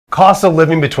cost of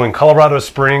living between Colorado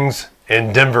Springs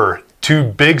and Denver. Two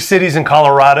big cities in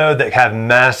Colorado that have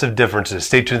massive differences.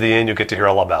 Stay tuned to the end, you'll get to hear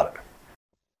all about it.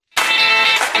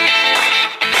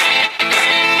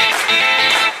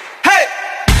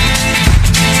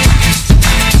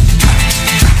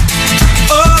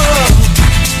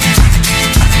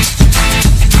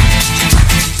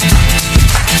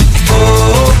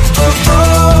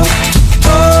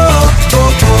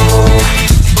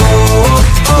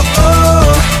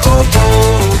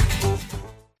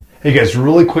 Hey guys,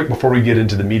 really quick before we get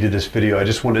into the meat of this video, I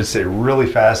just wanted to say really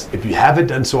fast, if you haven't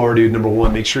done so already, number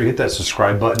one, make sure you hit that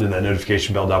subscribe button and that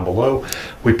notification bell down below.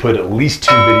 We put at least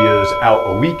 2 videos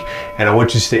out a week, and I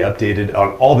want you to stay updated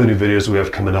on all the new videos we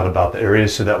have coming out about the area,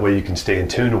 so that way you can stay in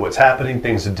tune to what's happening,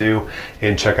 things to do,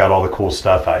 and check out all the cool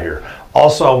stuff out here.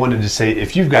 Also, I wanted to say,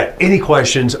 if you've got any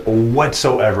questions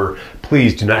whatsoever,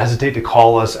 please do not hesitate to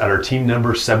call us at our team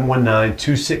number,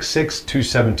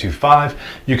 719-266-2725.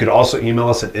 You can also email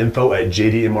us at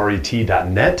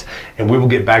info@jdmret.net, and we will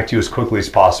get back to you as quickly as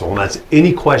possible. And that's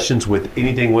any questions with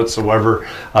anything whatsoever,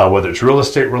 whether it's real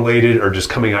estate related or just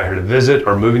coming out here to visit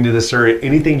or moving to this area,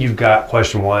 anything you've got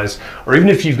question-wise, or even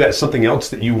if you've got something else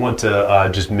that you want to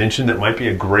just mention that might be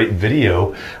a great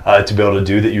video to be able to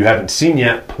do that you haven't seen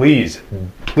yet, please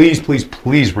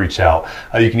reach out.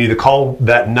 You can either call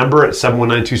that number at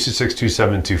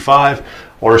 719-266-2725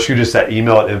 or shoot us that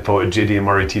email at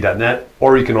info@jdmret.net,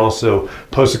 or you can also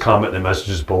post a comment in the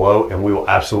messages below, and we will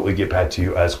absolutely get back to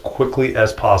you as quickly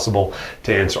as possible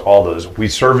to answer all those. We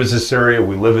service this area,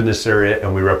 we live in this area,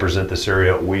 and we represent this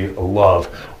area. We love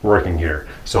working here.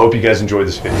 So hope you guys enjoy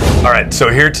this video. All right, so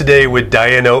here today with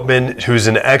Diane Oatman, who's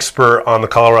an expert on the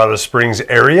Colorado Springs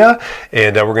area,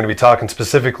 and we're going to be talking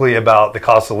specifically about the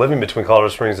cost of living between Colorado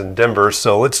Springs and Denver.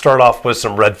 So let's start off with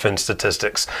some Redfin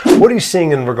statistics. What are you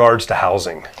seeing in regards to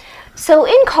housing? So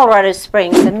in Colorado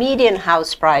Springs, the median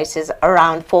house price is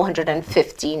around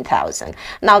 $415,000.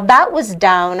 Now that was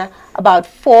down about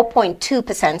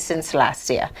 4.2% since last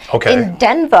year. Okay. In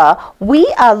Denver,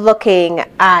 we are looking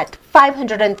at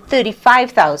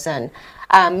 $535,000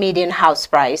 median house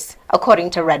price, according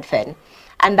to Redfin.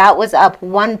 And that was up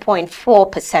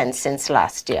 1.4% since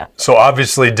last year. So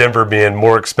obviously Denver being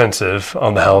more expensive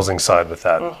on the housing side with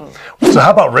that. So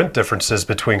how about rent differences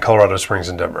between Colorado Springs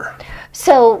and Denver?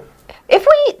 So if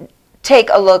we take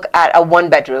a look at a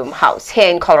one-bedroom house here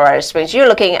in Colorado Springs, you're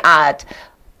looking at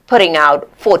putting out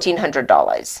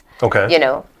 $1,400. Okay. You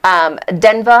know,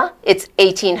 Denver, it's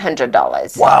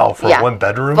 $1,800. Wow, for one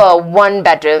bedroom? For one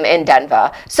bedroom in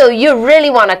Denver. So you really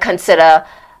want to consider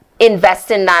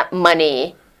investing that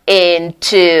money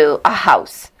into a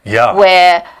house. Yeah.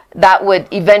 Where that would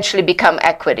eventually become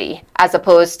equity, as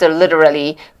opposed to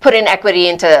literally putting equity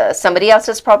into somebody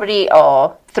else's property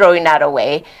or throwing that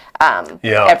away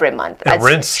every month. And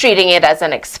rents, treating it as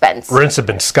an expense. Rents have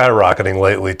been skyrocketing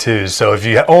lately too. So if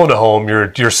you own a home,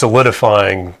 you're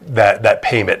solidifying that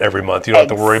payment every month. You don't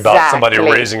have to worry about somebody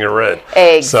raising your rent.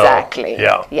 Exactly. So,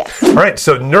 yeah. Yes. All right.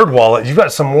 So NerdWallet, you've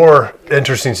got some more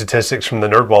interesting statistics from the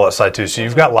NerdWallet side too. So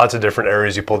you've got lots of different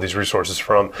areas you pull these resources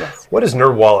from. Yes. What is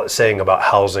NerdWallet saying about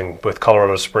housing with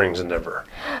Colorado Springs and Denver?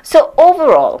 So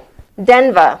overall,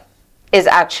 Denver is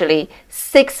actually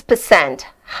 6%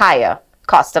 higher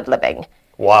cost of living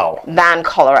than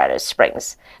Colorado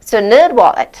Springs. So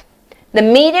NerdWallet, the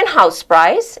median house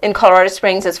price in Colorado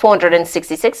Springs is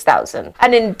 $466,000,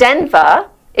 and in Denver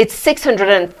it's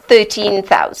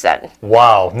 $613,000.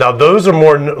 Wow. Now those are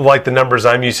more like the numbers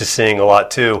I'm used to seeing a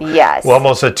lot too. Yes. Well,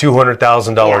 almost a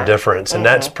 $200,000 difference, and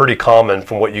that's pretty common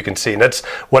from what you can see. And that's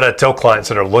what I tell clients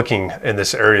that are looking in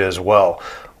this area as well,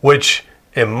 which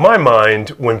in my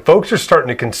mind, when folks are starting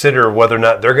to consider whether or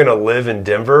not they're going to live in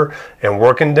Denver and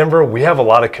work in Denver, we have a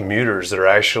lot of commuters that are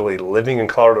actually living in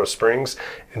Colorado Springs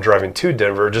and driving to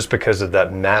Denver just because of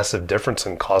that massive difference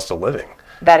in cost of living.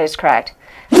 That is correct.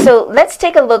 So let's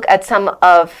take a look at some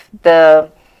of the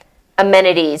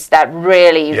amenities that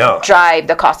really drive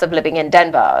the cost of living in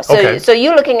Denver. So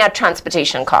you're looking at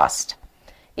transportation cost.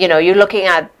 You know, you're looking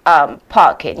at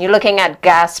parking, you're looking at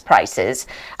gas prices,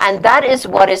 and that is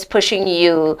what is pushing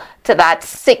you to that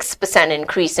 6%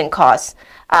 increase in cost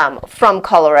from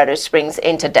Colorado Springs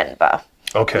into Denver.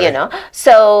 Okay. You know,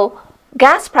 so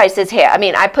gas prices here, I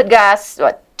mean, I put gas,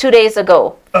 2 days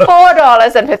ago,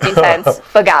 $4.50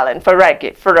 per gallon for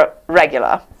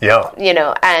regular. Yeah. You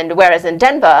know, and whereas in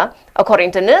Denver,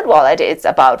 according to NerdWallet, it's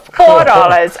about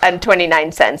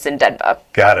 $4.29 in Denver.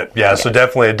 Got it. Yeah, so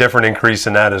definitely a different increase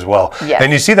in that as well. Yes.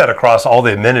 And you see that across all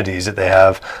the amenities that they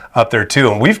have up there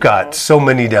too. And we've got so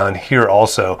many down here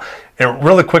also. And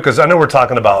really quick, because I know we're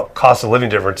talking about cost of living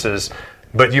differences,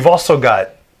 but you've also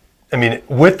got I mean,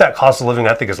 with that cost of living,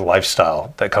 I think is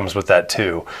lifestyle that comes with that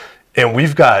too. And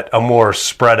we've got a more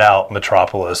spread out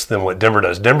metropolis than what Denver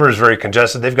does. Denver is very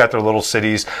congested. They've got their little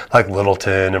cities like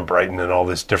Littleton and Brighton and all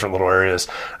these different little areas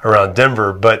around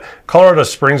Denver. But Colorado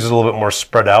Springs is a little bit more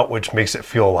spread out, which makes it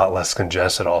feel a lot less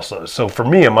congested also. So for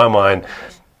me, in my mind,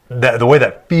 that the way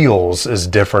that feels is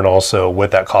different also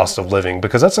with that cost of living,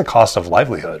 because that's a cost of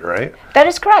livelihood, right? That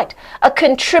is correct. A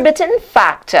contributing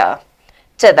factor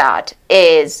to that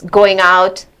is going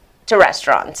out to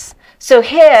restaurants. So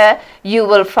here you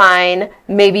will find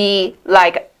maybe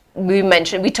like we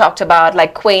talked about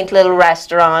like quaint little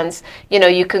restaurants. You know,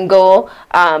 you can go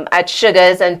at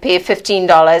Sugar's and pay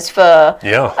 $15 for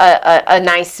a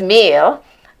nice meal.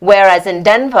 Whereas in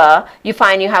Denver, you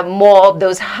find you have more of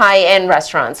those high-end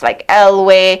restaurants like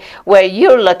Elway, where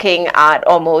you're looking at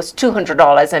almost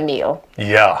 $200 a meal.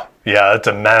 Yeah, that's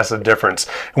a massive difference.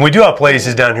 And we do have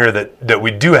places down here that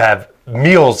we do have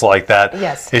meals like that.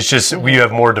 Yes. It's just we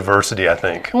have more diversity, I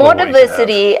think. More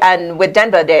diversity, and with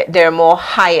Denver, there are more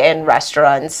high-end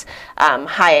restaurants,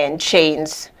 high-end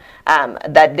chains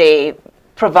that they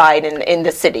provide in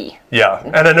the city. Yeah,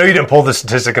 and I know you didn't pull the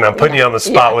statistic, and I'm putting you on the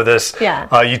spot with this.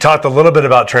 Yeah. You talked a little bit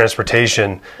about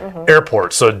transportation,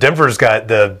 airports. So Denver's got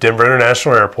the Denver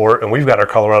International Airport, and we've got our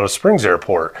Colorado Springs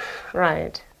Airport.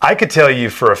 Right. I could tell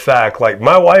you for a fact, like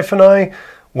my wife and I,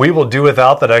 we will do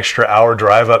without that extra hour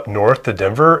drive up north to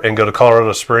Denver and go to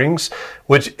Colorado Springs,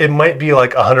 which it might be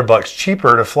like $100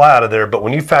 cheaper to fly out of there. But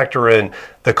when you factor in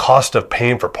the cost of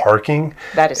paying for parking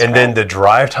and then the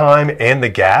drive time and the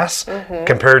gas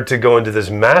compared to going to this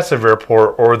massive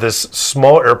airport or this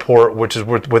small airport, which is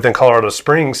within Colorado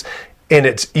Springs, and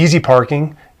it's easy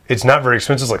parking. It's not very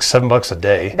expensive. It's like $7 a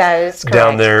day. That is correct.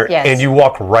 Down there, yes. And you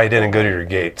walk right in and go to your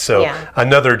gate. So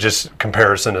another just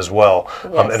comparison as well.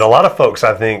 Yes. And a lot of folks,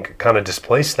 I think, kind of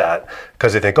displace that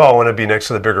because they think, oh, I want to be next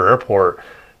to the bigger airport.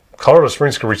 Colorado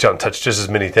Springs can reach out and touch just as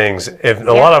many things. And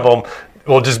a lot of them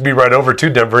will just be right over to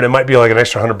Denver, and it might be like an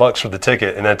extra $100 for the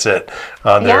ticket, and that's it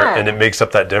on there, and it makes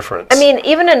up that difference. I mean,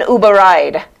 even an Uber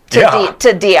ride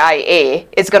to DIA,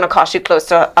 it's going to cost you close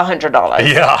to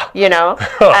 $100. Yeah. You know?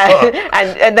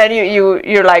 and then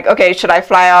you're like, okay, should I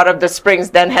fly out of the Springs,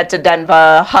 then head to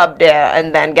Denver, hub there,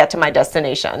 and then get to my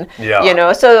destination? Yeah. You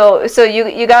know? So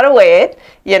you got to weigh it,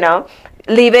 you know?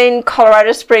 Leaving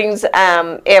Colorado Springs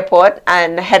airport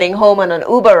and heading home on an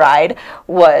Uber ride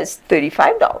was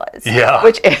 $35. Yeah.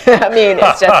 Which, I mean,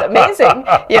 it's just amazing.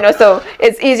 You know, so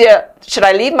it's easier. Should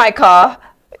I leave my car,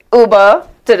 Uber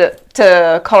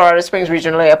to Colorado Springs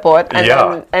Regional Airport,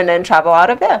 and then travel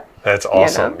out of there? That's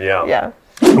awesome. You know? Yeah.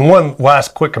 And one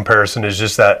last quick comparison is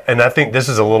just that, and I think this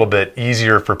is a little bit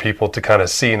easier for people to kind of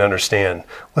see and understand.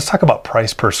 Let's talk about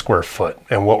price per square foot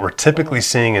and what we're typically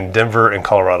seeing in Denver and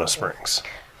Colorado Springs.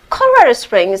 Colorado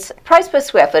Springs, price per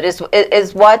square foot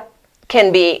is what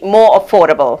can be more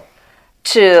affordable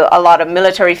to a lot of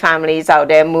military families out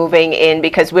there moving in,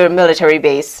 because we're a military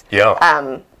base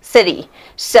city.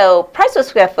 So price per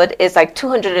square foot is like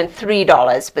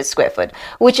 $203 per square foot,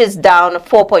 which is down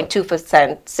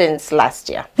 4.2% since last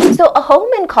year. So a home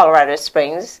in Colorado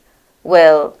Springs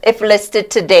will, if listed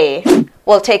today,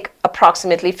 will take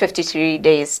approximately 53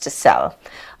 days to sell.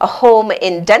 A home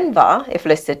in Denver, if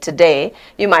listed today,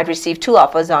 you might receive 2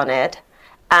 offers on it,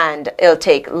 and it'll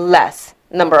take less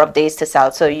number of days to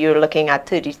sell. So you're looking at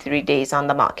 33 days on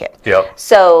the market. Yep.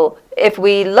 So if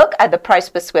we look at the price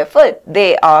per square foot,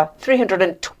 they are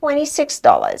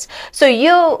 $326. So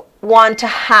you want to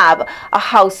have a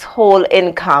household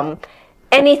income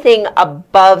anything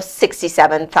above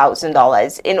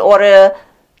 $67,000 in order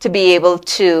to be able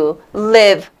to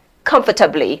live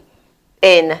comfortably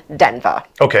in Denver.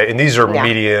 Okay, and these are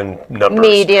median numbers.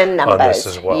 Median numbers on this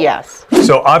as well. Yes.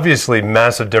 So obviously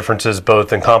massive differences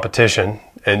both in competition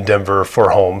in Denver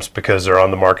for homes, because they're on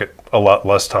the market a lot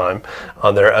less time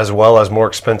on there, as well as more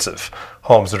expensive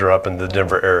homes that are up in the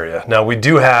Denver area. Now we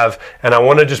do have, and I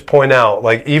want to just point out,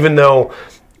 like, even though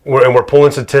we're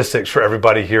pulling statistics for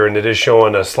everybody here, and it is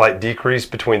showing a slight decrease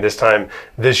between this time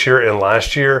this year and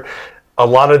last year, a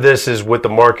lot of this is with the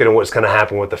market and what's going to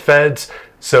happen with the feds.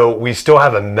 So we still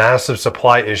have a massive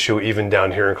supply issue even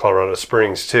down here in Colorado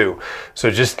Springs too. So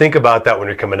just think about that when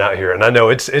you're coming out here. And I know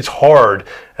it's hard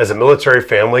as a military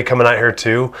family coming out here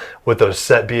too with those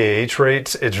set BAH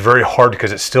rates. It's very hard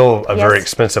because it's still a very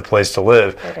expensive place to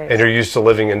live, and you're used to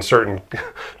living in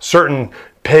certain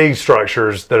pay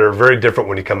structures that are very different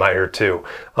when you come out here too.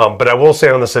 But I will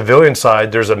say on the civilian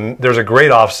side, there's a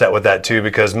great offset with that too,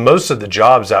 because most of the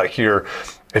jobs out here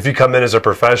If you come in as a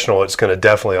professional, it's going to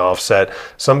definitely offset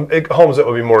some homes that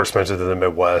would be more expensive than the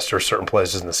Midwest or certain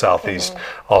places in the Southeast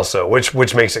also,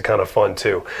 which makes it kind of fun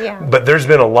too. Yeah. But there's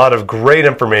been a lot of great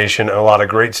information and a lot of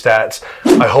great stats.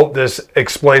 I hope this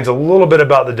explains a little bit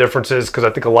about the differences, because I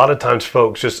think a lot of times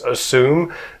folks just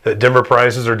assume that Denver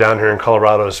prices are down here in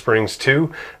Colorado Springs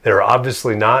too. They're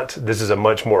obviously not. This is a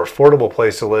much more affordable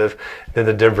place to live than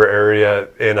the Denver area,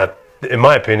 and in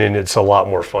my opinion, it's a lot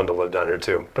more fun to live down here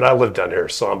too. But I live down here,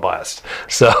 so I'm biased.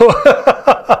 So,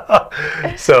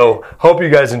 so hope you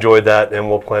guys enjoyed that, and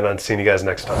we'll plan on seeing you guys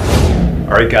next time.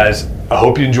 All right, guys, I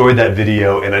hope you enjoyed that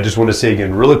video, and I just want to say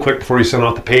again really quick before you send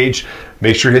off the page,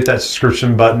 make sure you hit that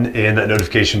subscription button and that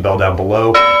notification bell down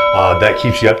below. That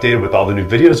keeps you updated with all the new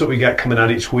videos that we got coming out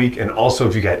each week. And also,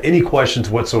 if you got any questions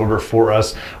whatsoever for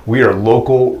us, we are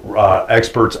local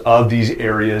experts of these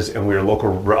areas, and we are local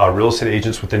real estate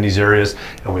agents within these areas,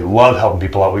 and we love helping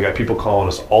people out. We got people calling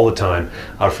us all the time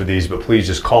for these, but please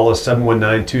just call us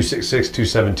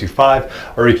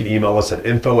 719-266-2725, or you can email us at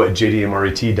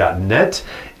info@jdmret.net,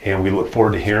 and we look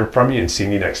forward to hearing from you and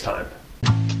seeing you next time.